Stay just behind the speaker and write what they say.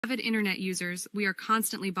Avid internet users, we are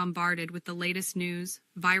constantly bombarded with the latest news,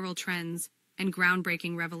 viral trends, and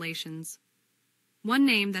groundbreaking revelations. One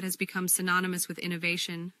name that has become synonymous with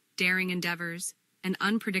innovation, daring endeavors, and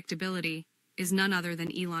unpredictability is none other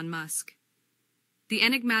than Elon Musk. The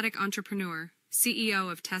enigmatic entrepreneur,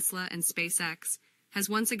 CEO of Tesla and SpaceX, has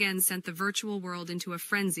once again sent the virtual world into a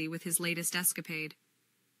frenzy with his latest escapade.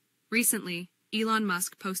 Recently, Elon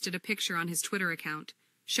Musk posted a picture on his Twitter account,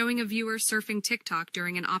 showing a viewer surfing TikTok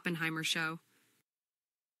during an Oppenheimer show.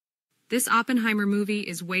 This Oppenheimer movie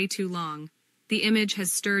is way too long. The image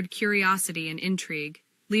has stirred curiosity and intrigue,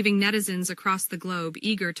 leaving netizens across the globe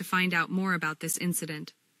eager to find out more about this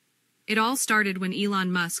incident. It all started when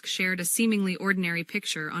Elon Musk shared a seemingly ordinary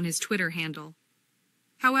picture on his Twitter handle.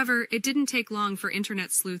 However, it didn't take long for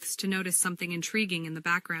internet sleuths to notice something intriguing in the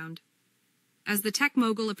background. As the tech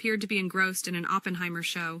mogul appeared to be engrossed in an Oppenheimer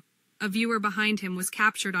show, a viewer behind him was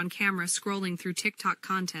captured on camera scrolling through TikTok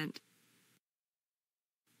content.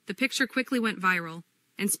 The picture quickly went viral,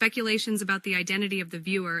 and speculations about the identity of the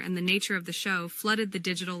viewer and the nature of the show flooded the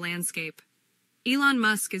digital landscape. Elon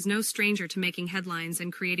Musk is no stranger to making headlines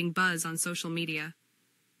and creating buzz on social media.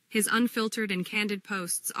 His unfiltered and candid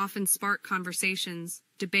posts often spark conversations,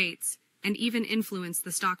 debates, and even influence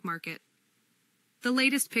the stock market. The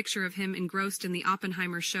latest picture of him engrossed in the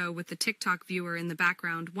Oppenheimer show with the TikTok viewer in the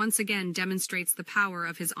background once again demonstrates the power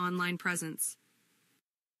of his online presence.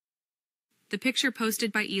 The picture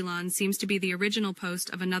posted by Elon seems to be the original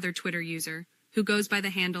post of another Twitter user, who goes by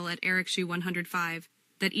the handle @EricShu105,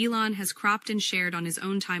 that Elon has cropped and shared on his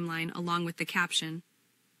own timeline along with the caption.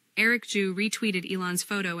 Eric Ju retweeted Elon's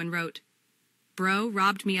photo and wrote, "Bro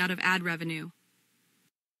robbed me out of ad revenue."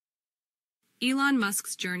 Elon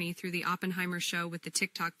Musk's journey through the Oppenheimer show with the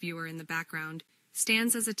TikTok viewer in the background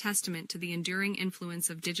stands as a testament to the enduring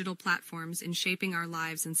influence of digital platforms in shaping our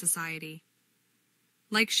lives and society.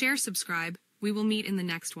 Like, share, subscribe. We will meet in the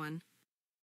next one.